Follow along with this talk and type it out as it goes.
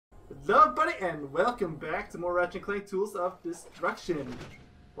Hello, buddy, and welcome back to more Ratchet & Clank Tools of Destruction.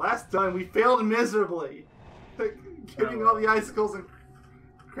 Last time we failed miserably, getting all the icicles and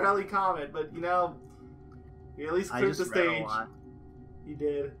Crowley Comet, but you know, we at least cleared the stage. You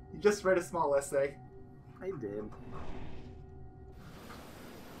did. You just read a small essay. I did.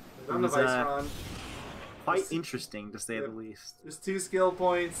 On the Viceron. Quite interesting, to say the least. There's 2 skill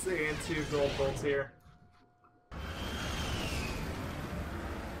points and 2 gold bolts here.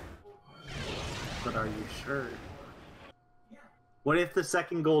 But are you sure? What if the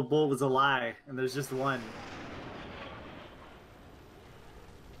second gold bolt was a lie and there's just one?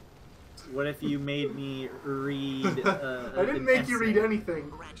 What if you made me read? I didn't make you read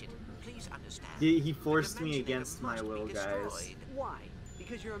anything. Ratchet, please understand. He forced me against my will, guys. Why?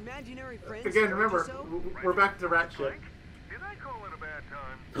 Because your imaginary friends. Again, remember, we're back to Ratchet. Did I call it a bad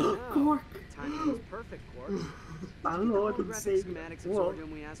time? Cork. Timing was perfect, Quark. I don't know what to say. Schematics of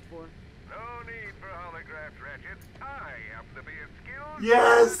sorghum we asked for. No need for holographs, Ratchet. I happen to be a skilled...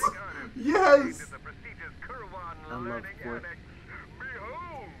 Yes! Yes! ...in the prestigious Kurwan I love Learning Quark. Annex.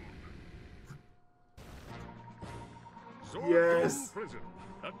 Behold! Yes. Prison.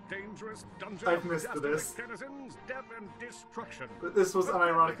 A dangerous dungeon I've missed of this. denizens, death and destruction. But this was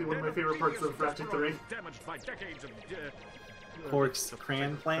unironically one of my favorite parts of Ratchet 3. Damaged by decades of Cork's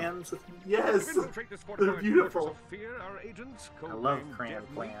crayon plans. Yes! They're beautiful. Fear, our agents, I love codenamed crayon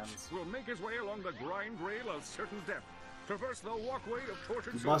Death plans. will make his way along the grind rail of certain death. Traverse the walkway of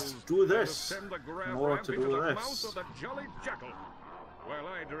tortured You souls. must do and this ascend the in grab order ramp to into do the this. mouth of the Jolly Jackal. While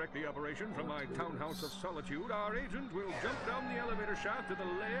I direct the operation from my townhouse of solitude, our agent will jump down the elevator shaft to the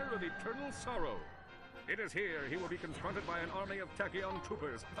lair of eternal sorrow. It is here he will be confronted by an army of Tachyon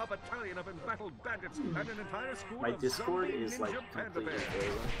troopers, a battalion of embattled bandits, and an entire school My of Discord zombie is like ninja panda completely bears.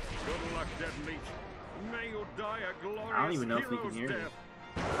 failing. Good luck, dead meat. May you die a glorious I don't even know if we can hero's hear death.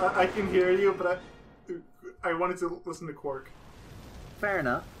 you. I can hear you, but I wanted to listen to Quark. Fair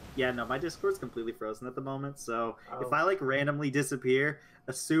enough. Yeah, no, my Discord's completely frozen at the moment, so Oh. if I like randomly disappear,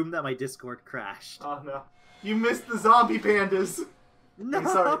 assume that my Discord crashed. Oh no. You missed the zombie pandas! No! I'm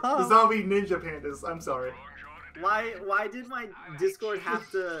sorry, the zombie ninja pandas. I'm sorry. Why did my Discord have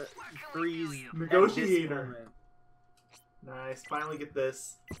to freeze at this Negotiator. moment? Nice, finally get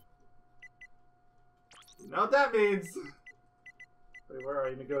this. You know what that means? Wait, where are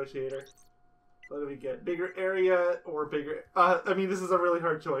you, negotiator? What do we get? Bigger area or bigger... I mean, this is a really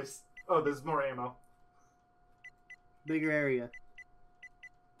hard choice. Oh, there's more ammo. Bigger area.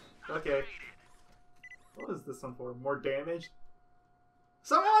 Okay. What is this one for? More damage?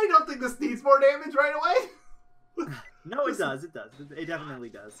 Somehow I don't think this needs more damage right away! No, it does. It does. It definitely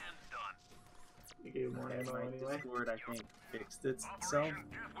does. We gave more ammo My anyway. Discord, I think, fixed itself.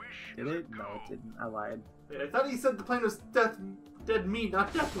 Did it? No, it didn't. I lied. Wait, I thought he said the plane was dead meat,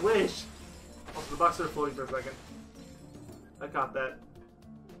 not death wish! Also, the box started floating for a second. I caught that.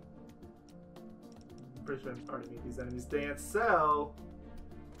 Pretty sure I've already made these enemies dance, so...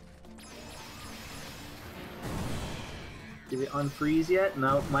 Did it unfreeze yet?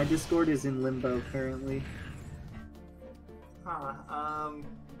 No, my Discord is in limbo currently. Huh,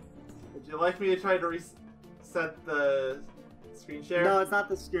 would you like me to try to reset the screen share? No, it's not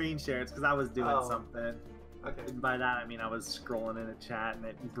the screen share. It's because I was doing Oh. something. Okay, And by that, I mean I was scrolling in a chat and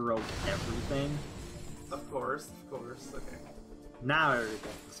it broke everything. of course, okay. Now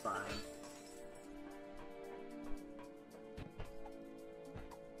everything's fine.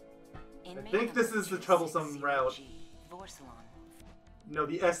 I think this is the troublesome route. No,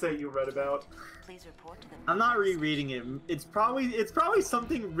 the essay you read about. Please report to the I'm not rereading it. It's probably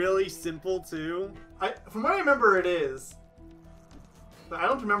something really simple too. From what I remember, it is. But I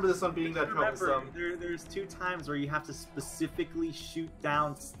don't remember this one being that Remember, troublesome. there's 2 times where you have to specifically shoot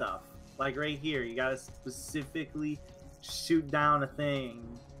down stuff. Like right here, you gotta specifically shoot down a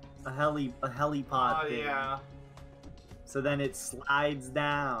thing, a helipod Oh, thing. yeah. So then it slides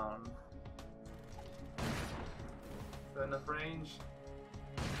down. Is that enough range?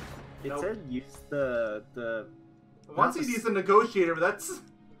 It Nope. said use the. Once he used the negotiator, but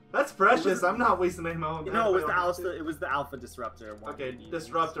that's precious. I'm not wasting ammo on that. No, it if was I the don't have to. alpha. It was the alpha disruptor. One Okay, that he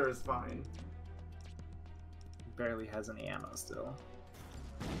disruptor is fine. used. Barely has any ammo still.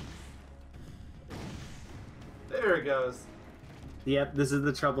 There it goes. Yep, this is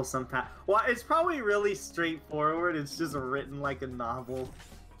the troublesome path. Well, it's probably really straightforward. It's just written like a novel.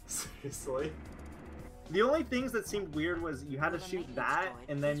 Seriously. The only things that seemed weird was you had to shoot that,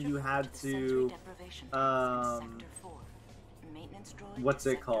 and then you had to, what's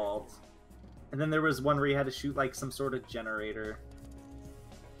it called? And then there was one where you had to shoot like some sort of generator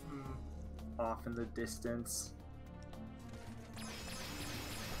off in the distance.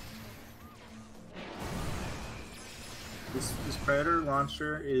 This Predator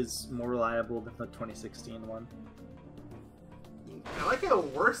launcher is more reliable than the 2016 one. I like how it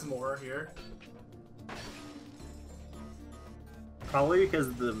works more here. Probably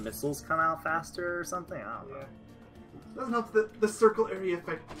because the missiles come out faster or something. I don't know. Yeah. Doesn't help that the circle area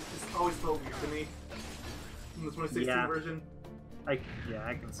effect is always felt weird to me. In the 2016 version. I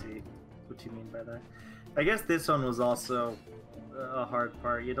can see what you mean by that. I guess this one was also a hard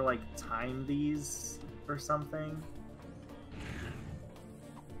part. You had to like time these or something.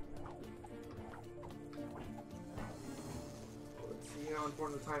 Let's see how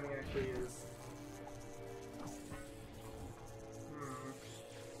important the timing actually is.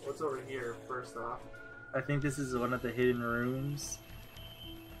 What's over here, first off? I think this is one of the hidden rooms.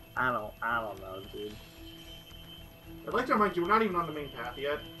 I don't know, dude. I'd like to remind you, we're not even on the main path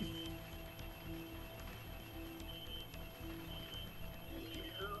yet.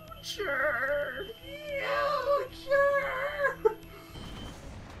 Sure.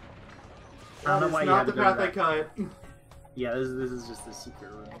 I don't know why you not had the to go path I back. cut. Yeah, this is just the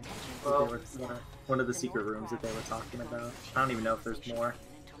secret room. Well, That they were, one of the secret rooms that they were talking about. I don't even know if there's more.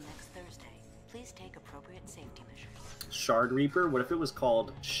 Until next Thursday, please take appropriate safety measures. Shard Reaper? What if it was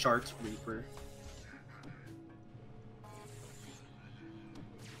called Shart Reaper?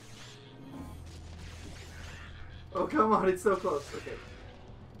 oh come on, it's so close. Okay,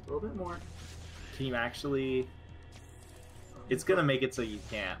 a little bit more. Can you actually... It's gonna make it so you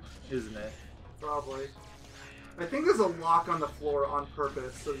can't, isn't it? Probably. I think there's a lock on the floor on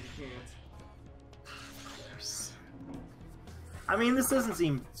purpose, so you can't. I mean, this doesn't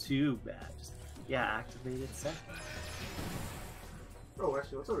seem too bad. Just, yeah, activate it, set. Oh,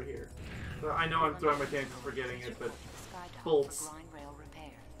 actually, what's over here? I know I'm throwing my chance of forgetting it, but bolts.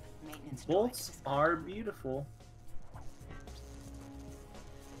 Bolts are beautiful.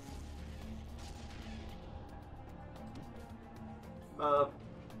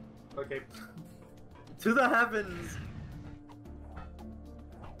 Okay. To the heavens!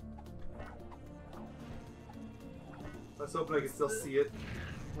 Let's hope I can still see it.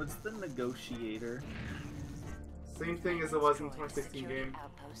 What's the negotiator? Same thing as it was in the 2016 game.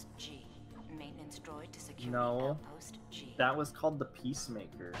 Outpost G. Maintenance droid to secure No. Outpost G. That was called the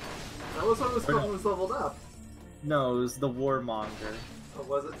Peacemaker. That was what it was Or called no. when it was leveled up. No, it was the Warmonger. Oh,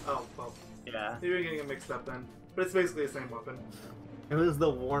 was it? Oh, well. Yeah. Maybe we're getting it mixed up then. But it's basically the same weapon. It was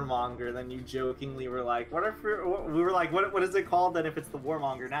the Warmonger, then you jokingly were like, what if we were like, what is it called then if it's the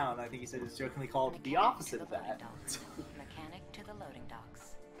Warmonger now? And I think you said it's jokingly called the Mechanic opposite to of the loading that. docks. Mechanic to the loading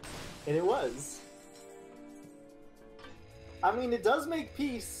docks. And it was. I mean, it does make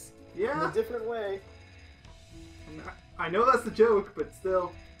peace in Yeah. a different way. I know that's the joke, but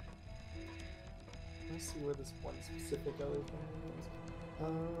still. Let me see where this one specific other thing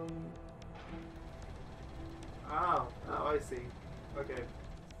is. Oh, I see. Okay.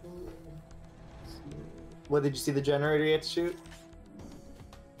 What, did you see the generator you had to shoot?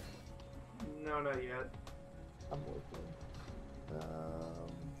 No, not yet. I'm working.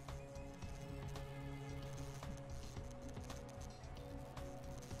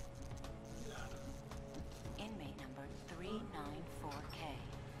 Inmate number 394K.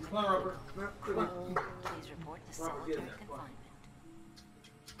 Come on, Robert. Please report to solitary confinement.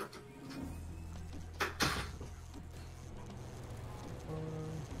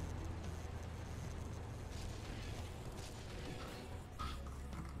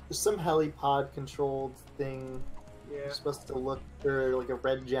 There's some helipod controlled thing. Yeah. You're supposed to look for like a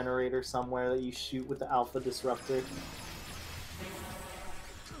red generator somewhere that you shoot with the Alpha Disruptor.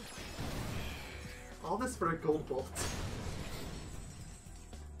 All this for a gold bolt.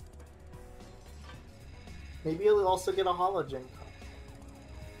 Maybe you'll also get a hologen.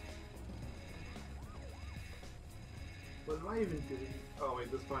 What am I even doing? Oh wait,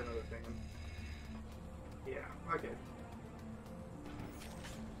 there's probably another thing. Yeah, okay.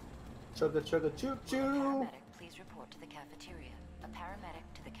 Chugga chugga choo Will a choo! paramedic please report to the cafeteria? A paramedic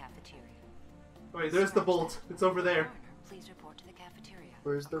to the cafeteria. Wait, there's the bolt. It's over there. Coroner, please report to the cafeteria.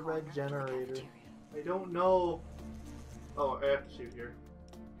 Where's the A red coroner to the generator? cafeteria. I don't know. Oh, I have to shoot here.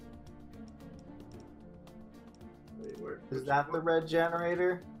 Wait, where? Is that the red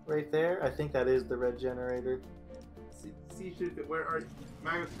generator right there? I think that is the red generator. See, shoot it. Where are you?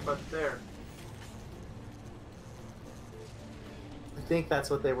 Magnus, but there. I think that's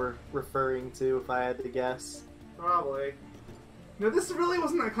what they were referring to, if I had to guess. Probably. No, this really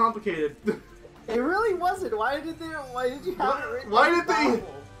wasn't that complicated. It really wasn't. Why did you have it written? Why down did they-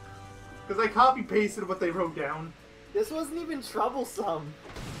 novel? Because I copy pasted what they wrote down. This wasn't even troublesome.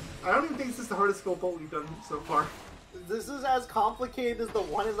 I don't even think this is the hardest gold bolt we've done so far. This is as complicated as the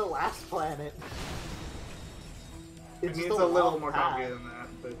one in the last planet. I mean, it's a little more complicated than that,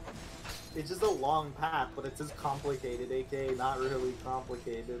 but it's just a long path, but it's just complicated, aka not really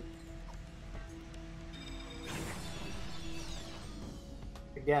complicated.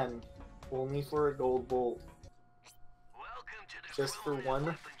 Again, only for a gold bolt. Just for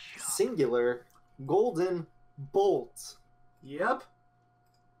one singular golden bolt. yep.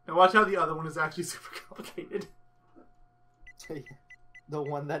 And watch how the other one is actually super complicated. The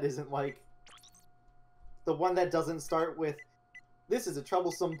one that isn't like... The one that doesn't start with, this is a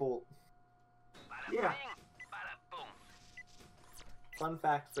troublesome bolt. Yeah. Fun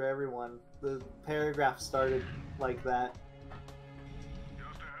fact for everyone, the paragraph started like that.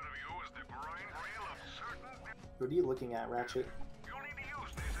 What are you looking at, Ratchet?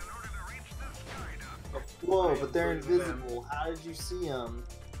 Whoa, but they're invisible. How did you see them?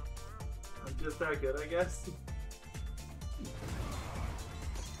 I'm just that good, I guess.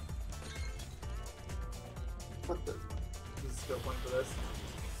 What the? This is skill point for this.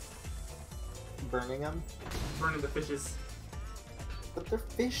 Burning them? Burning the fishes. But they're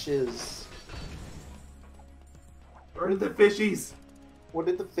fishes. Burning the fishies! What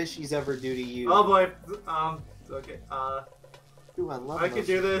did the fishies ever do to you? Oh boy. Okay, Ooh, I love I can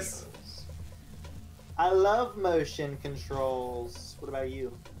do this. controls. I love motion controls. What about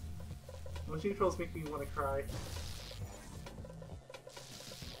you? Motion controls make me want to cry.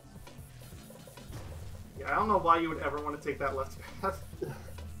 Yeah, I don't know why you would ever want to take that left path.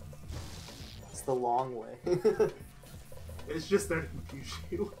 It's the long way. It's just there to confuse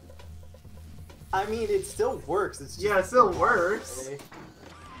you. I mean, it still works. It's just Yeah, it still the long works. way.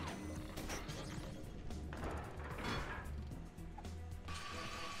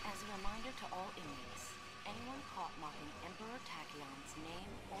 As a reminder to all inmates, anyone caught mocking Emperor Tachyon's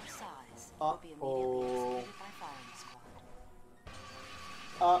name or size will be immediately excluded by firing squad.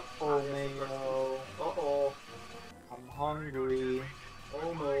 Uh-oh, Mayo. Uh-oh. I'm hungry.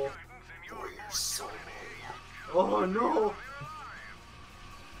 Oh no. For your soul. Oh no!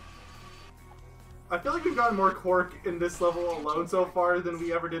 I feel like we've gotten more Quark in this level alone so far than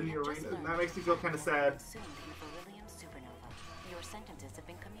we ever did in the arena, and that makes me feel kind of sad. Assumed in the beryllium supernova. Your sentences have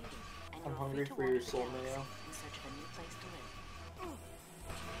been commuted, and I'm you're hungry free to for wander your the soul, galaxy Mayo. in search of a new place to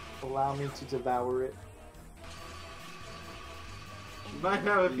live. Allow me to devour it. You might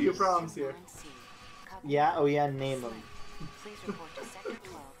have a few problems here. Yeah? Oh yeah, name them. Please report to Sector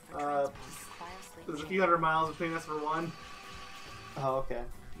 12 for Uh, transport to cryosleep There's a chamber. few hundred miles between us for one. Oh, okay.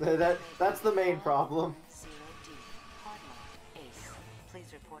 That's the main problem. 0D. Hardlock. Ace.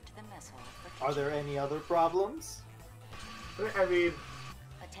 Please report to the mess hall for Are there any other problems? I mean,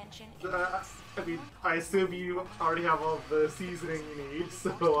 attention. I assume you already have all the seasoning you need, so,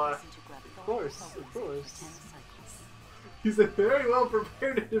 Of course. he's a very well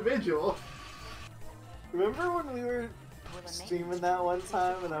prepared individual. Remember when we were streaming that one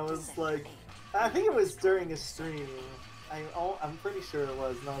time and I was like, I think it was during a stream. I'm pretty sure it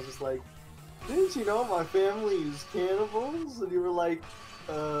was, and I was just like, didn't you know my family is cannibals? And you were like,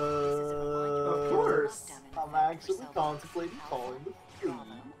 Of course. I'm actually contemplating calling the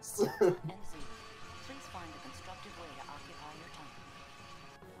police. And Z. Please find a constructive way to occupy your time.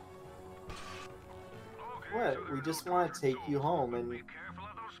 What? We just want to take you home and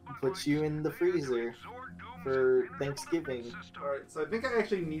put you in the freezer for Thanksgiving. Alright, so I think I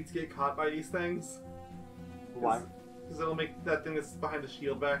actually need to get caught by these things. Why? Because it'll make that thing that's behind the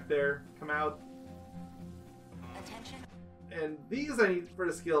shield back there come out. Attention, And these I need for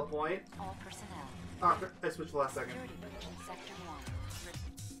the skill point. all personnel. Oh, I switched last second. Security breach in Sector 1.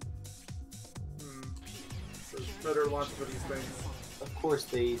 So it's better launch for these things. Of course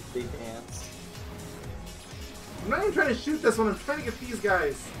they dance. I'm not even trying to shoot this one, I'm trying to get these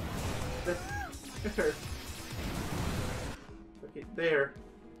guys. There. Okay, there.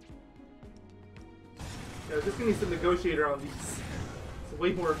 Yeah, we're just gonna need some negotiator on these. It's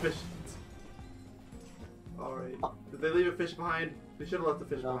way more efficient. Alright. Did they leave a fish behind? They should have left the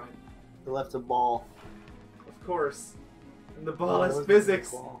fish No. behind. They left a ball. Of course. And the Oh, ball that has was physics.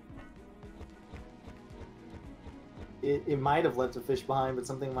 a ball. It might have left a fish behind, but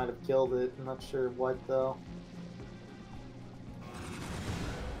something might have killed it. I'm not sure what though.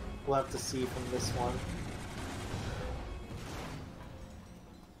 We'll have to see from this one.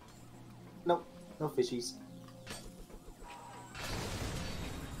 Nope, no fishies.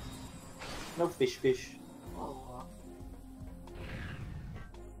 No fish.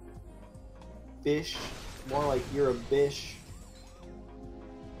 Fish, more like you're a bish.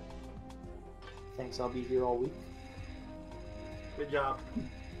 Thanks, I'll be here all week. Good job.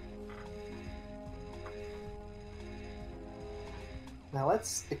 Now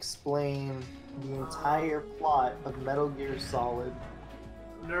let's explain the entire plot of Metal Gear Solid.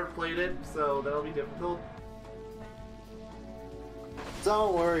 I've never played it, so that'll be difficult.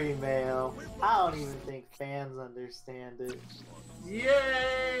 Don't worry, Mayo. I don't even think fans understand it.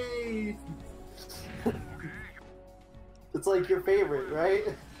 Yay! It's like your favorite, right?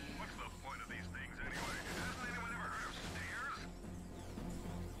 What's the point of these things anyway? Hasn't anyone ever heard of stairs?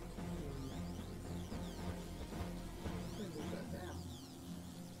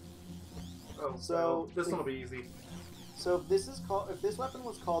 Oh, So, this one will be easy. So if this is called, if this weapon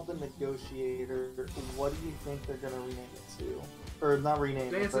was called the Negotiator, what do you think they're gonna rename it to? Or not rename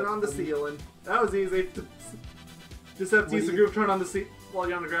it? Dancing but on the what do you- ceiling. That was easy. Just have to use the groove turn on the seat while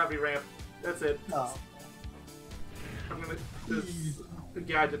you're on the gravity ramp. That's it. Oh. I'm gonna. There's a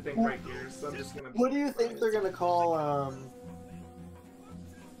gadget thing right here, so I'm just gonna. What do you think they're gonna call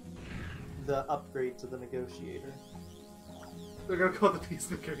the upgrade to the Negotiator? They're gonna call it the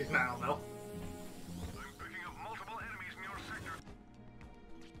Peacemaker again. I don't know. I'm picking up multiple enemies in your sector.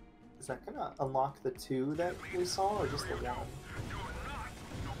 Is that gonna unlock the 2 that we saw, or just the 1?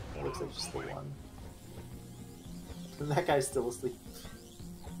 It looks like just the 1. And that guy's still asleep.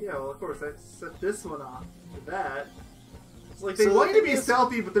 Yeah, well, of course, I set this one off to that. It's like they So want the you to thing be is-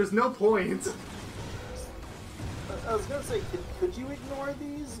 stealthy, but there's no point. I was gonna say, could you ignore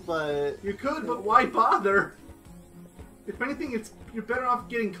these? But You could, but why bother? If anything, you're better off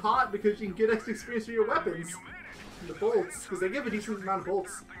getting caught because you can get extra experience for your weapons. And the bolts, because they give a decent amount of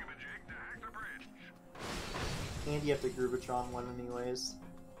bolts. and you have the Groovatron one anyways.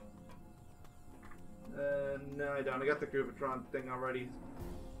 No, I don't. I got the Groovatron thing already.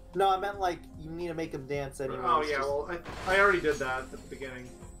 No, I meant like you need to make them dance anyways. Oh yeah, well, I already did that at the beginning.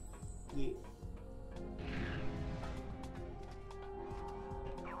 Yeah.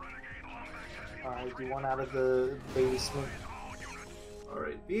 Alright, do one out of the basement.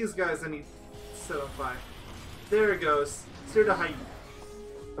 Alright, these guys I need to set on fire. There it goes. Steer to height.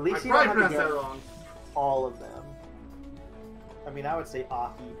 At I least you probably don't have pronounced to that get wrong. all of them. I mean, I would say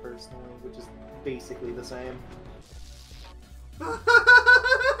Aki personally, which is basically the same.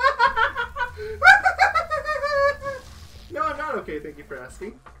 No, I'm not okay, thank you for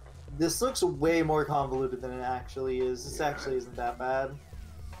asking. This looks way more convoluted than it actually is. This Yeah. actually isn't that bad.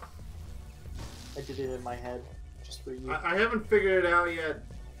 I did it in my head, just for you. I haven't figured it out yet.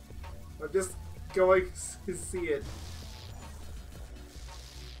 I'm just going to see it.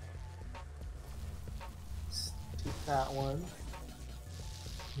 Take that one.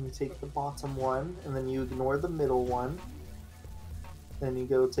 You take the bottom one, and then you ignore the middle one. Then you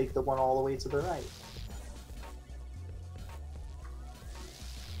go take the one all the way to the right.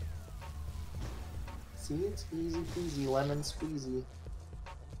 See, it's easy peasy, lemon squeezy.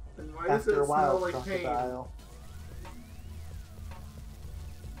 And why does it After a while, smell like pain? crocodile.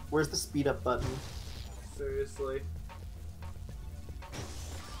 Where's the speed up button? Seriously.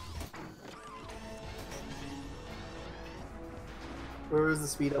 Where was the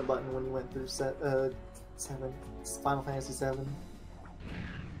speed up button when you went through Final Fantasy 7?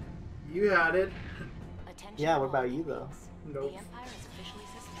 You had it. Attention Yeah, what all about you, though? employees. Nope. The Empire is officially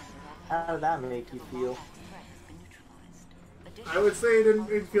suspended How after did that make you the feel? Lombax threat has been neutralized. I would say it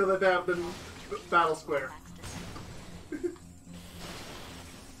didn't feel that bad than Battle Square.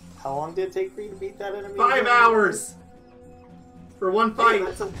 How long did it take for you to beat that enemy? 5 again? hours! For one Hey,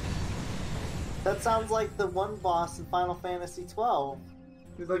 fight! that sounds like the one boss in Final Fantasy 12.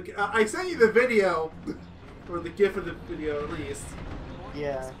 It's like, I sent you the video, or the GIF of the video at least.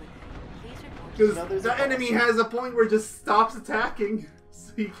 Yeah. Because No, there's the a enemy boss. has a point where it just stops attacking,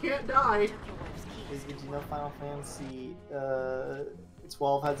 so you can't die. Did you know Final Fantasy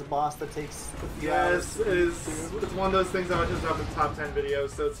 12 has a boss that takes a few Yes, hours? it's one of those things I would just drop in top 10 videos,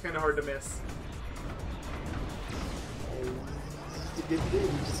 so it's kind of hard to miss. You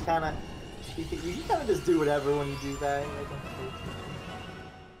just kind of, you can kind of just do whatever when you do that. You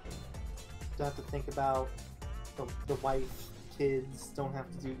don't have to think about the wife, kids. Don't have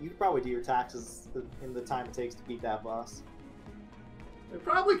to do. You could probably do your taxes in the time it takes to beat that boss. I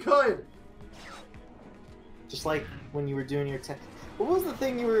probably could. Just like when you were doing your what was the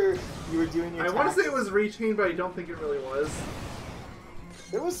thing you were doing your I want to say it taxes? was rechain, but I don't think it really was.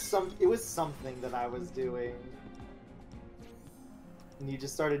 It was something that I was doing. And you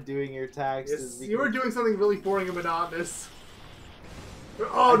just started doing your taxes. Yes, you were doing something really boring and monotonous.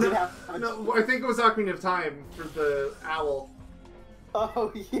 Oh, no, I think it was Ocarina of Time for the owl.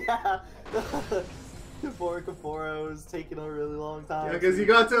 Oh, yeah. The Boricaporo was taking a really long time. Yeah, because you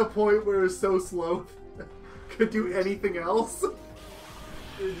got to a point where it was so slow, could do anything else.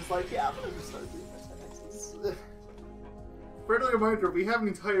 You're just like, yeah, I'm gonna just start doing my taxes. friendly reminder, we have an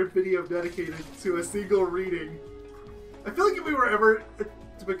entire video dedicated to a single reading. I feel like if we were ever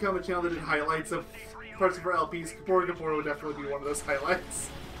to become a channel that did highlights of parts of our LPs, Kapora would definitely be one of those highlights.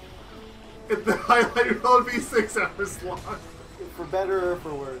 If the highlight reel would be 6 hours long. For better or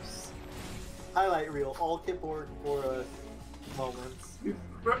for worse. Highlight reel, all Kapora moments.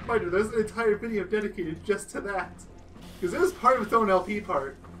 Reminder, there's an entire video dedicated just to that. Because it was part of its own LP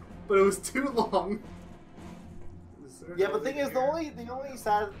part, but it was too long. Yeah, but the thing is, the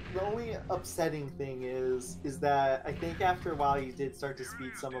only upsetting thing is that I think after a while you did start to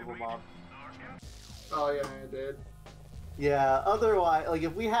speed some of them up. Oh yeah, I did. Yeah, otherwise, like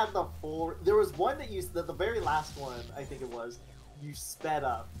if we had the full, there was one that the very last one, I think it was, you sped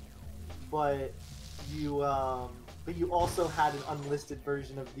up, but you also had an unlisted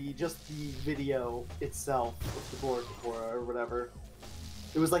version of just the video itself of the Kapora or whatever.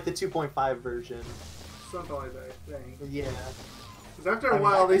 It was like the 2.5 version. Something like that, I think. Yeah. Because after a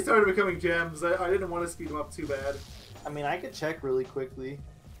while, they started becoming gems. I didn't want to speed them up too bad. I mean, I could check really quickly.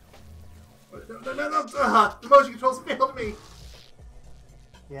 No! The motion controls failed me!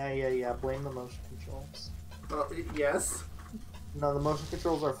 Yeah. Blame the motion controls. Yes. No, the motion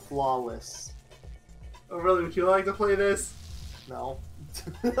controls are flawless. Oh, really? Would you like to play this? No.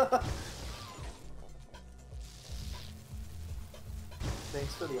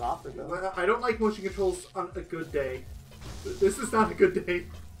 Thanks for the offer, though. I don't like motion controls on a good day. This is not a good day.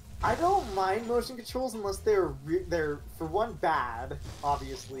 I don't mind motion controls unless they're for one bad,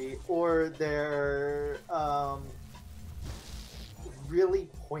 obviously, or they're really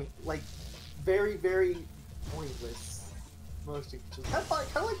very very pointless motion controls. Kind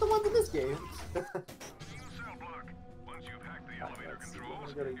of like the ones in this game. I'm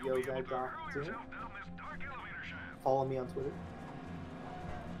gonna go to Yogaidr. Follow me on Twitter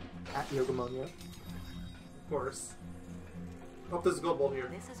at Yogamonio. Of course. Oh, there's a gold ball here.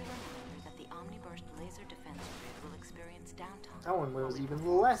 This is a reminder that the Omniburst laser defense grid will experience downtime. That one was even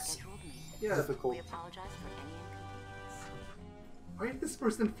less difficult. We apologize for any inconvenience. Why did this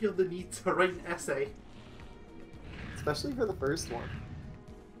person feel the need to write an essay? Especially for the first one.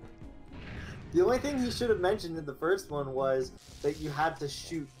 The only thing he should have mentioned in the first one was that you had to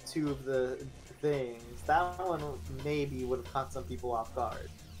shoot 2 of the things. That one maybe would have caught some people off guard.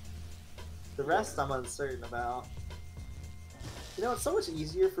 The rest I'm uncertain about. You know, it's so much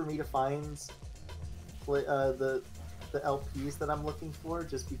easier for me to find the LPs that I'm looking for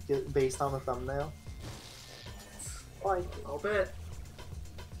just based on the thumbnail. Like, I'll bet.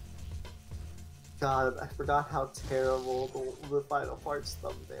 God, I forgot how terrible the Final Parts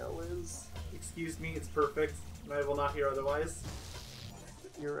thumbnail is. Excuse me, it's perfect, and I will not hear otherwise.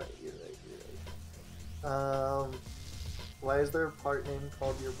 You're right. Why is there a part name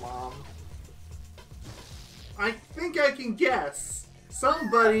called Your Mom? I think I can guess.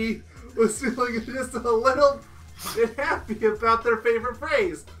 Somebody was feeling just a little bit happy about their favorite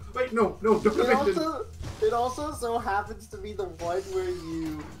phrase. Wait, no, don't abandon. It also so happens to be the one where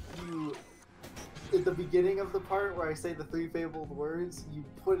you at the beginning of the part where I say the 3 fabled words, you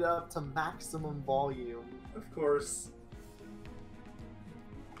put it up to maximum volume. Of course.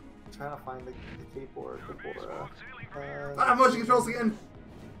 I'm trying to find the Kapora. Motion controls again.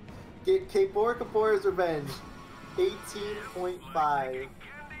 Kapora's Revenge, 18.5.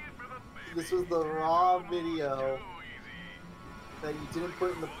 This was the raw video that you didn't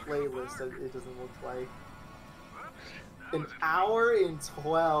put in the playlist, it doesn't look like. An hour and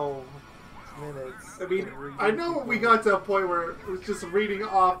 12 minutes. I mean, I know we got to a point where it was just reading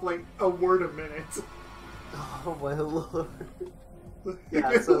off like a word a minute. Oh my lord.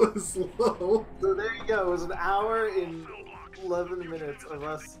 Yeah, it was slow. So there you go, it was an hour and 11 minutes of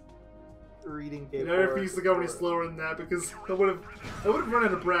us reading Kapora. I refuse to go any slower than that because I would have run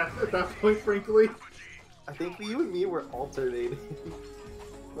out of breath at that point, frankly. I think you and me were alternating.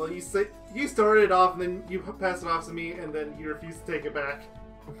 Well, you started off and then you passed it off to me and then you refused to take it back.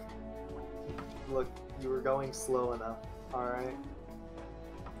 Look, you were going slow enough. Alright.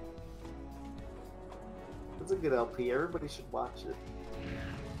 It's a good LP, everybody should watch it.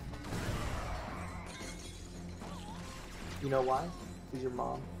 You know why? Because your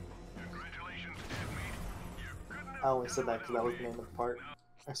mom. I only said that because that was the name of the part.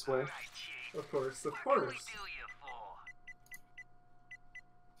 I swear. Of course.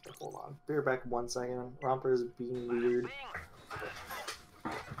 Hold on. Be right back 1 second. Romper is being weird.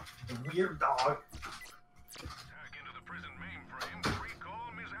 Weird dog.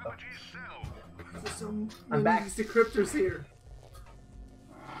 There's some I'm back. Decryptors here.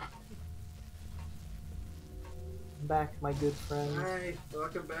 I'm back, my good friend. Hi,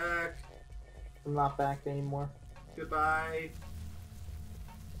 welcome back. I'm not back anymore. Goodbye.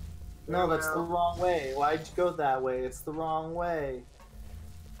 No, that's the Farewell. wrong way. Why'd you go that way? It's the wrong way.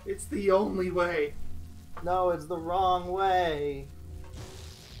 It's the only way. No, it's the wrong way.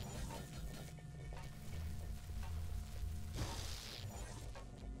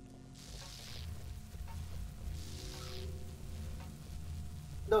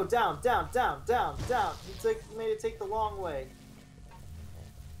 No, down, down, down, down, down. You made it take the long way.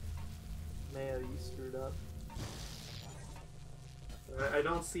 Mayo, you screwed up. I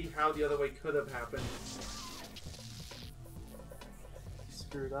don't see how the other way could have happened. You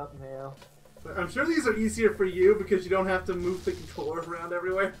screwed up, Mayo. But I'm sure these are easier for you because you don't have to move the controller around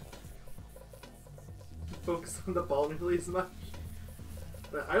everywhere. Focus on the ball nearly as much.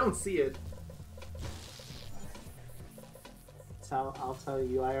 But I don't see it. I'll tell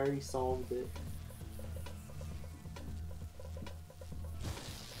you, I already solved it.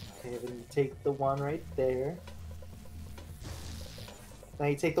 Okay, then you take the one right there. Now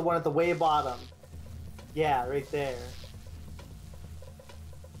you take the one at the way bottom. Yeah, right there.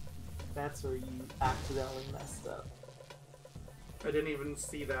 That's where you accidentally messed up. I didn't even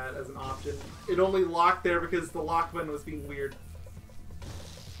see that as an option. It only locked there because the lock button was being weird.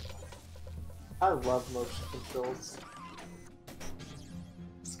 I love motion controls.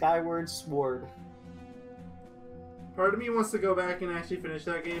 Skyward Sword. Part of me wants to go back and actually finish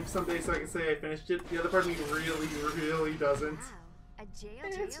that game someday so I can say I finished it. The other part of me really, really doesn't. Wow, a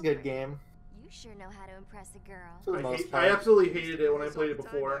It's a good game. You sure know how to impress a girl. For the most part. I absolutely hated it when I played it Time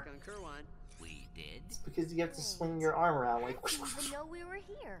before. back on Kerwan. We did. It's because you have to swing your arm around like. I didn't even know we were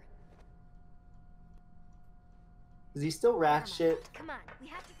here. Is he still Ratchet? Come on, we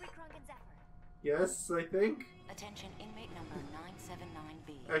have to free Kronk and Zephyr. Yes, I think. Attention inmate number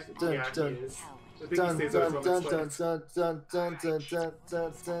 979B. Actually, Dun, yeah, dun. he is. I think Dun he stays dun there dun till dun next dun fight. dun dun dun dun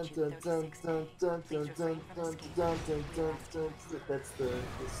dun dun dun dun dun dun dun dun dun dun dun dun. That's the.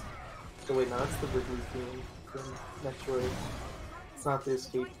 Oh wait, no, that's the Ridley theme from Metroid. It's not the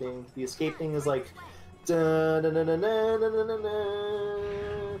escape thing. The escape thing is like.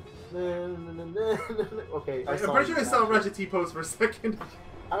 Okay, I'm pretty sure I saw Ratchet T-pose for a second.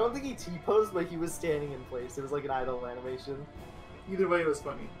 I don't think he T-posed, but he was standing in place. It was like an idle animation. Either way, it was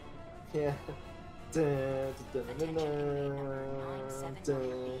funny. Yeah.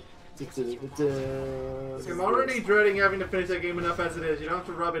 I'm already dreading having to finish that game enough as it is. You don't have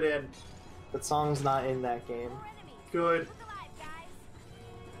to rub it in. That song's not in that game. Good.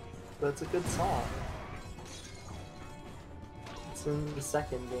 But it's a good song. It's in the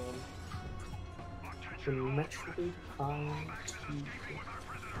second game. The Metroid Prime 2.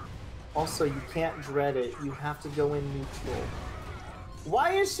 Also, you can't dread it. You have to go in neutral.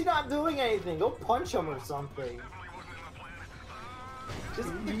 Why is she not doing anything? Go punch him or something. Just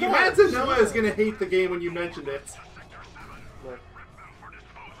You had to know I was gonna hate the game when you mentioned it. Look,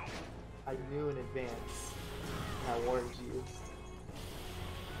 I knew in advance. And I warned you.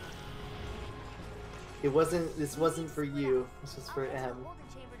 This wasn't for you. This was for M.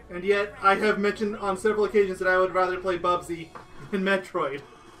 And yet, I have mentioned on several occasions that I would rather play Bubsy than Metroid.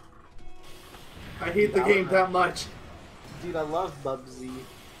 I hate the game that much. Dude, I love Bubsy.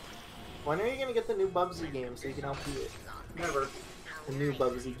 When are you gonna get the new Bubsy game so you can help you it? Never. The new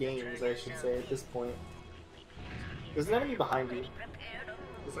Bubsy games, I should say, at this point. There's an enemy behind you.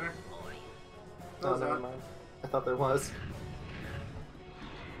 Is there? Oh, No, it's never not. mind. I thought there was.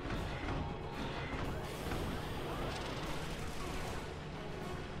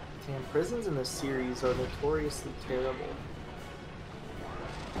 Damn, prisons in this series are notoriously terrible.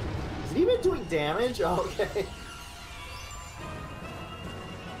 Is it even doing damage? Oh, okay.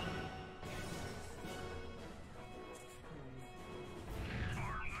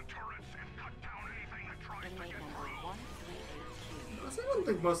 Inmate number 138Q. I don't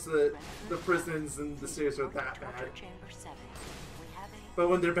think most of the prisons in the series are that bad. Torture chamber 7. We have a But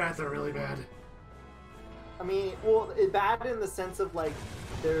when they're bad, they're really bad. I mean, well, it's bad in the sense of like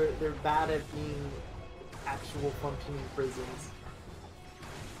they're bad at being actual functioning prisons.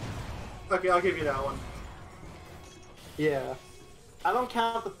 Okay, I'll give you that one. Yeah. I don't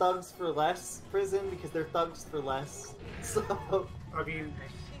count the Thugs for Less prison because they're Thugs for Less. So, I mean,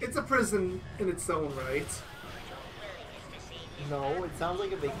 it's a prison in its own right. no, it sounds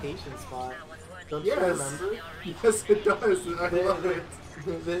like a vacation spot. Don't Yes. you remember? Yes, it does. And I love it.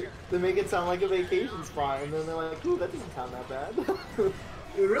 They make it sound like a vacation spot, and then they're like, ooh, that doesn't sound that bad.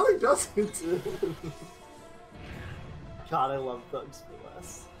 It really doesn't. God, I love Thugs for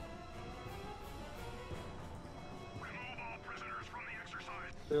Less.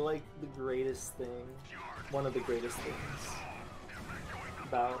 They're like the greatest thing. One of the greatest things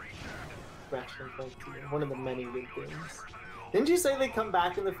about Ratchet and Clank 2. One of the many good things. Didn't you say they come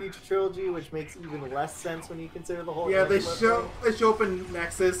back in the future trilogy, which makes even less sense when you consider the whole? Yeah, they Angela show up in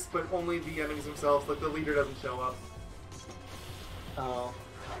Nexus, but only the enemies themselves. Like the leader doesn't show up. Oh,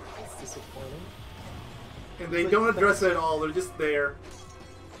 that's disappointing. And they don't address it at all. They're just there.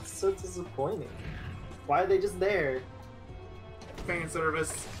 It's so disappointing. Why are they just there? Fan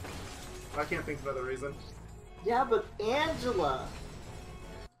service. I can't think of another reason. Yeah, but Angela.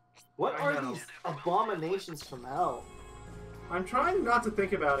 What I are know. these abominations from hell? I'm trying not to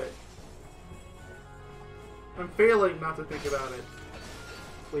think about it. I'm failing not to think about it.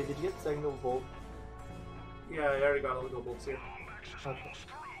 Wait, did you get the technical bolt? Yeah, I already got all the gold bolts here. Okay.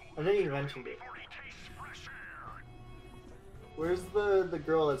 I think you mentioned it. Where's the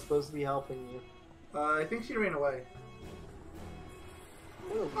girl that's supposed to be helping you? I think she ran away.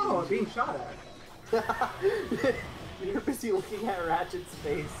 Oh, being shot at. You're busy looking at Ratchet's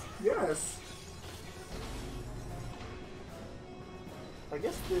face. Yes. I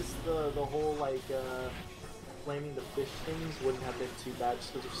guess the whole like flaming the fish things wouldn't have been too bad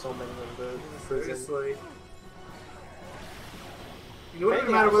just because there's so many in the prison. Seriously. You know, it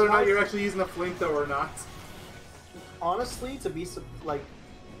doesn't matter whether or not you're actually using a flamethrower or not. Honestly, to be like,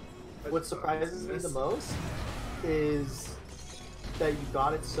 what surprises me the most is that you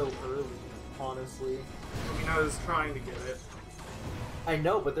got it so early. Honestly, I mean, I was trying to get it. I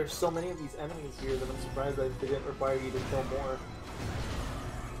know, but there's so many of these enemies here that I'm surprised that they didn't require you to kill more.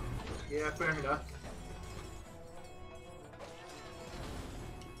 Yeah, fair enough.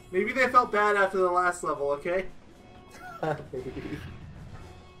 Maybe they felt bad after the last level, okay? Maybe.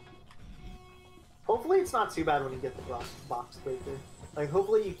 Hopefully it's not too bad when you get the box breaker. Like,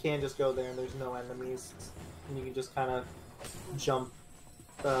 hopefully you can just go there and there's no enemies. And you can just kind of jump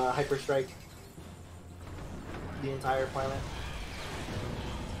Hyper Strike the entire planet.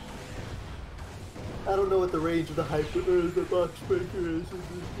 I don't know what the range of the the box breaker is in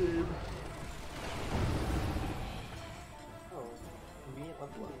this game. Oh, convenient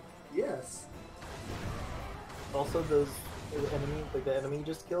level up. Yes. Also, the enemy you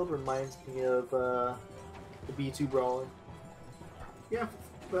just killed reminds me of the B2 brawler. Yeah,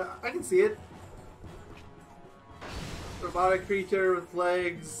 but I can see it. Robotic creature with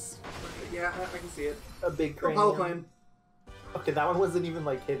legs. Yeah, I can see it. A big crane. Apollo plane. Okay, that one wasn't even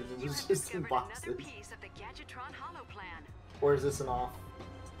like hidden. It was just in boxes. Or is this an off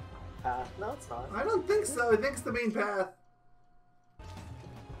path? No, it's not. I don't think so. I think it's the main path.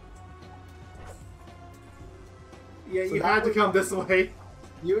 Yeah, So you that had to would- come this way.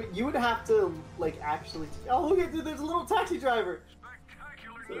 You would have to like actually. Oh look at dude, there's a little taxi driver.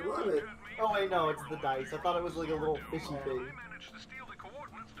 I love it. Oh wait, no, it's the dice. I thought it was like a little fishy thing.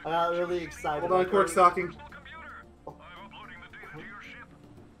 I got really excited. Hold on, Quark stalking.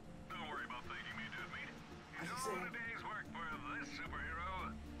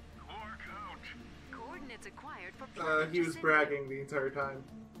 Coordinates acquired for He was bragging the entire time.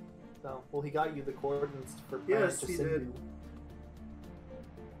 No, well, he got you the coordinates for Yes, Planet he Jacindu. did.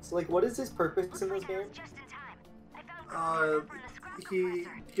 So, like, what is his purpose in this game? He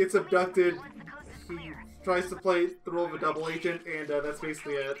gets abducted. He tries to play the role of a double agent, and that's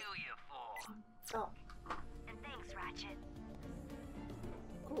basically it. Oh, And thanks, Ratchet.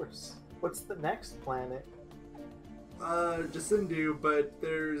 of course. What's the next planet? Jacindu, but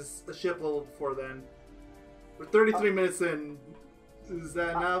there's a ship level before then. We're 33 minutes in. Is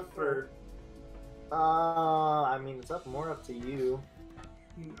that enough, or? I mean, it's more up to you.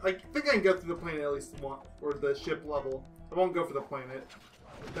 I think I can go through the planet at least one, or the ship level. I won't go for the planet.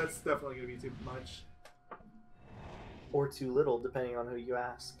 That's definitely going to be too much. Or too little, depending on who you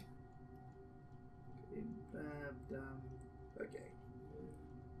ask. Okay.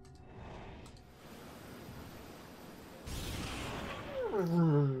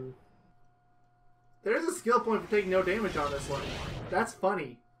 There's a skill point for taking no damage on this one. That's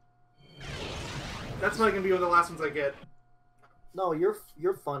funny. That's not going to be one of the last ones I get. No, you're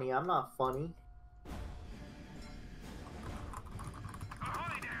funny. I'm not funny.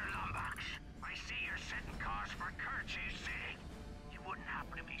 Ahoy there, Lombax. I see you're setting cars for Kirch's City. You wouldn't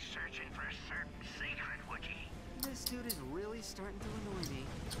happen to be searching for a certain secret, would you? This dude is really starting to annoy me.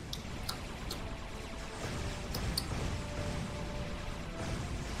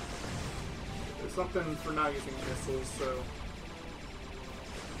 There's something for not using missiles, so...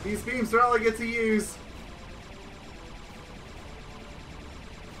 These beams are all I get to use!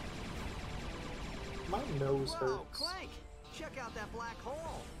 My nose Whoa, hurts. Clank! Check out that black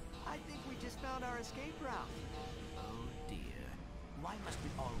hole. I think we just found our escape route. Oh dear. Why must we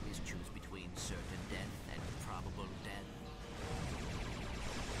always choose between certain death and probable death?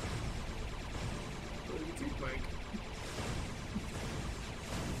 Clank.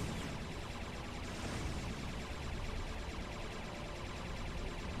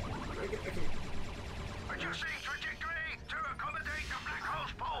 Adjusting trajectory to accommodate the black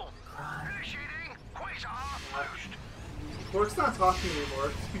hole's pull. Initiating quasar boost. Quark's not talking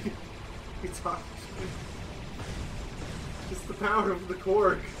anymore. He's talking. Just the power of the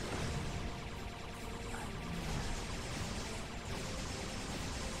Quark.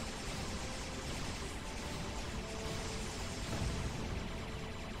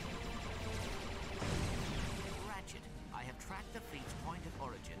 Ratchet, I have tracked the fleet's point of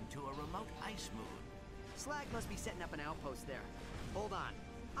origin to a remote ice moon. Slag must be setting up an outpost there. Hold on.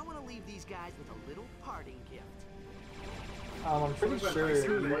 I want to leave these guys with a little parting gift. I'm pretty sure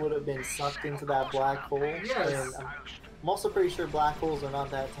you would have been sucked into that black hole. Yes. And I'm also pretty sure black holes are not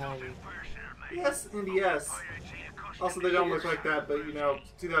that tiny. Yes and yes. Also, they don't look like that, but you know,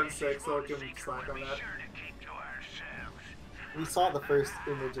 2006, so I'll give them slack on that. We saw the first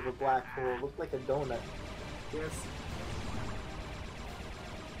image of a black hole. It looked like a donut. Yes.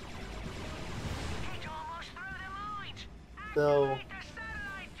 Though,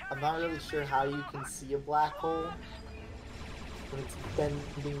 I'm not really sure how you can see a black hole when it's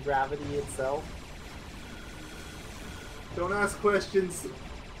bending gravity itself. Don't ask questions.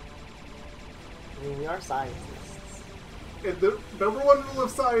 I mean, we are scientists. And the number one rule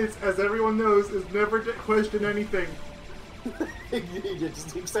of science, as everyone knows, is never to question anything. You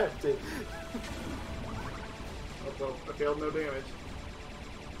just accept it. Although, I failed no damage.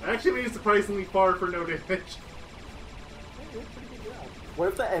 I actually made it surprisingly far for no damage. What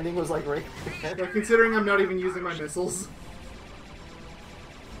if the ending was like right there? Yeah, considering I'm not even using my missiles.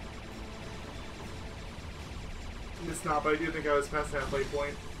 It's not, but I do think I was past the halfway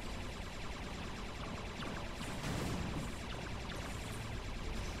point.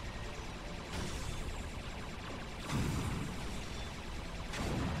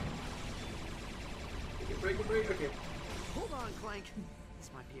 Break. Okay. Hold on, Clank. This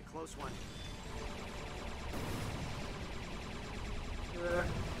might be a close one.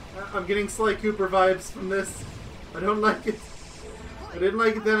 I'm getting Sly Cooper vibes from this. I don't like it. I didn't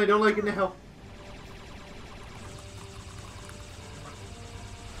like it then, I don't like it now.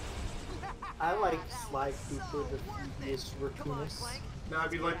 I like Sly Cooper, the previous Raccoonus. Now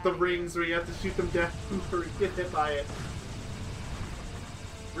it'd be like the rings where you have to shoot them down or get hit by it.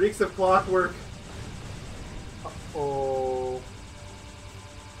 Reeks of clockwork. Oh.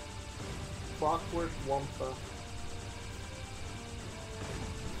 Clockwork Wumpa.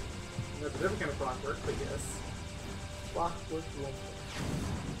 That's a different kind of clockwork, but yes. Clockwork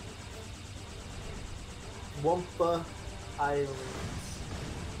Wumpa. Wumpa Islands.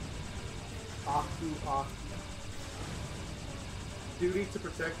 Aku. Duty to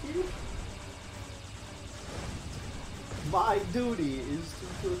protect you? My duty is to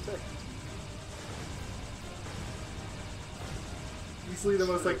protect you. Easily the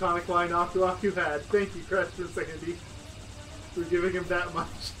most iconic line Aku had. Thank you, Crash and Sandy, for giving him that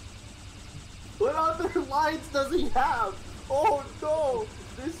much. What other lines does he have? Oh no!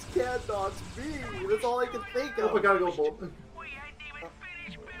 This cannot be! That's all I can think of. Oh, I gotta go bolt.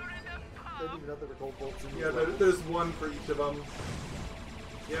 I didn't even know there were gold bolts in Yeah, there's one for each of them.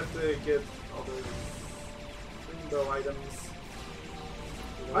 You have to get all those rainbow items.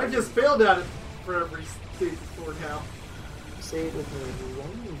 I just failed at it for every stage before now. Say it with me,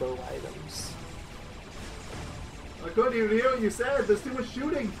 rainbow items. I couldn't even hear what you said. There's too much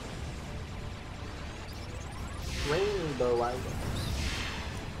shooting. Rainbow items.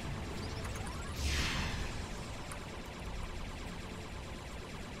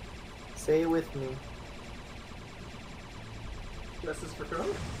 Say it with me. Justice for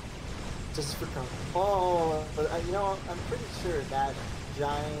Crow? Just for comfort. Oh, but you know, I'm pretty sure that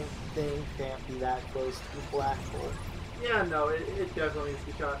giant thing can't be that close to the black hole. Yeah, no, it definitely needs to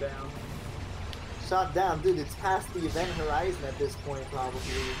be shot down. Shot down, dude. It's past the event horizon at this point, probably.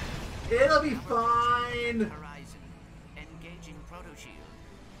 It'll be fine. Horizon. Engaging proto shield.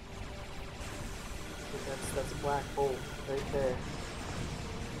 That's a black hole right there.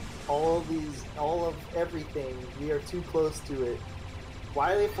 All of everything. We are too close to it.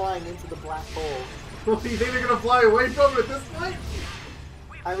 Why are they flying into the black hole? Well, do you think they're gonna fly away from it at this point?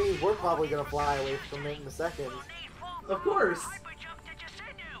 I mean, we're probably gonna fly away from it in a second. Of course.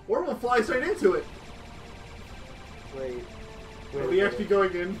 Or we'll fly straight into it. Wait. Are we actually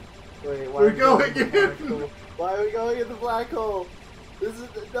going in? Wait, why We're are we going in the black in. hole? Why are we going in the black hole? This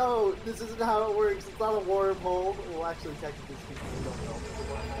isn't how it works. It's not a wormhole. Well, actually, technically speaking, we don't know if it's a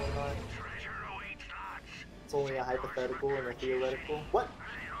wormhole or not. It's only a hypothetical and a theoretical. What?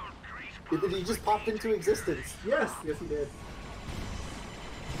 He just popped into existence. Yes, yes he did.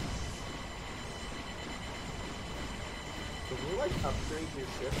 Can you, like, upgrade your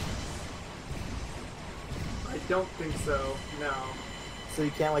ship? I don't think so, no. So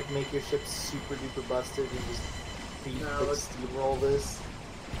you can't, like, make your ship super duper busted and just steamroll this?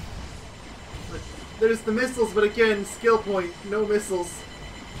 But there's the missiles, but again, skill point, no missiles.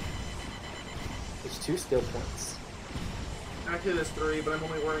 There's 2 skill points. Actually, there's 3, but I'm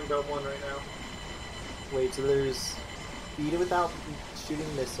only worrying about 1 right now. Wait, so there's speed without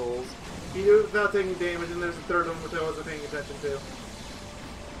shooting missiles. You do it without taking damage, and there's a third one which I wasn't paying attention to.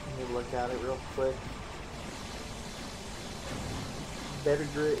 Let me look at it real quick.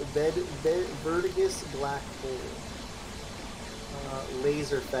 Vertigus Black Hole.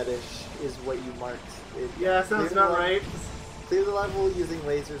 Laser Fetish is what you marked. Yeah, sounds about right. Clear the level using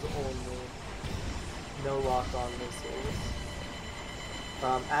lasers only. No lock-on missiles.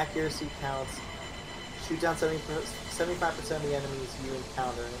 Accuracy counts. Shoot down 75% of the enemies you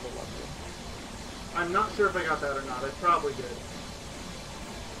encounter in the level. I'm not sure if I got that or not. I probably did.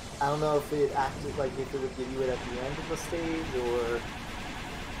 I don't know if it acted like if it would give you it at the end of the stage or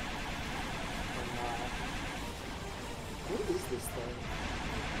not. What is this thing?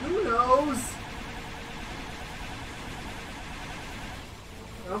 Who knows?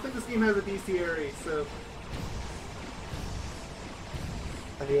 I don't think this game has a bestiary, so...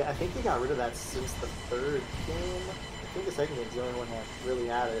 Yeah, I think they got rid of that since the 3rd game. I think the 2nd game's the only one that really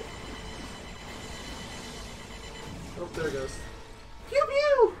had it. Oh, there it goes. Pew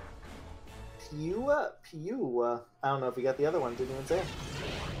pew! Pew. I don't know if we got the other one. Didn't even say.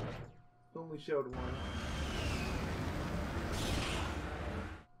 Only showed 1.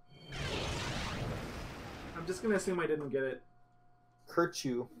 I'm just gonna assume I didn't get it.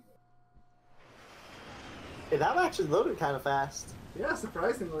 Kirchu. Hey, that actually loaded kind of fast. Yeah,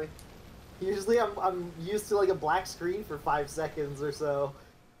 surprisingly. Usually I'm used to like a black screen for 5 seconds or so.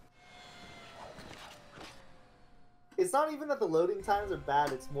 It's not even that the loading times are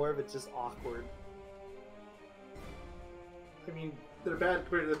bad, it's more of it's just awkward. I mean, they're bad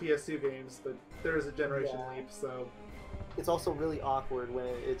compared to the PS2 games, but there is a generation leap, so... It's also really awkward when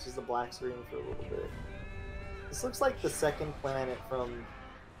it's just a black screen for a little bit. This looks like the 2nd planet from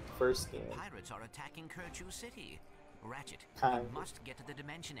the 1st game. Pirates are attacking Kirchu City. Ratchet, Kind you of. must get to the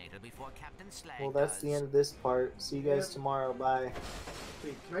Dimensionator before Captain Slag Well, that's the end of this part. See you guys tomorrow. Bye.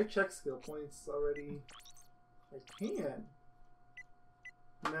 Wait, can I check skill points already? I can.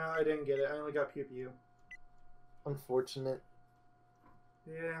 No, I didn't get it. I only got Pew Pew. Unfortunate.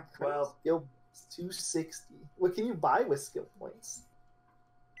 Yeah, well... Skill 260. What can you buy with skill points?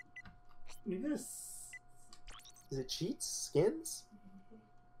 Yes. Is it cheats? Skins?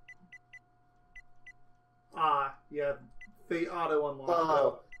 Ah, yeah. They auto-unlock.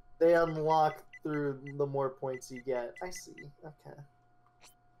 Oh, they unlock through the more points you get. I see. Okay.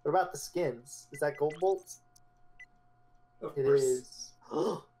 What about the skins? Is that gold bolts? Of It course. is.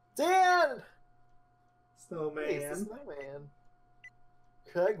 Dan! Snowman. Hey, it's the Snowman.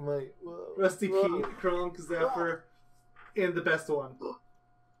 Cragmite. Whoa. Rusty Whoa. Pete, Kronk, Zephyr, and the best one.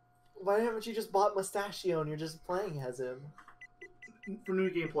 Why haven't you just bought Mustachio and you're just playing as him? For New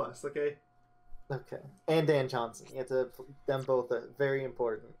Game Plus, okay? Okay. And Dan Johnson. You have to. Them both are very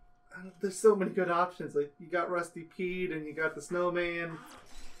important. There's so many good options. Like, you got Rusty Pete, and you got the Snowman.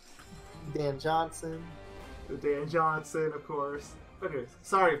 Dan Johnson. Dan Johnson, of course. Anyways,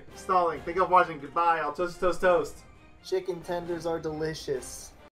 sorry, stalling. Think I'm watching. Goodbye. I'll toast, toast, toast. Chicken tenders are delicious.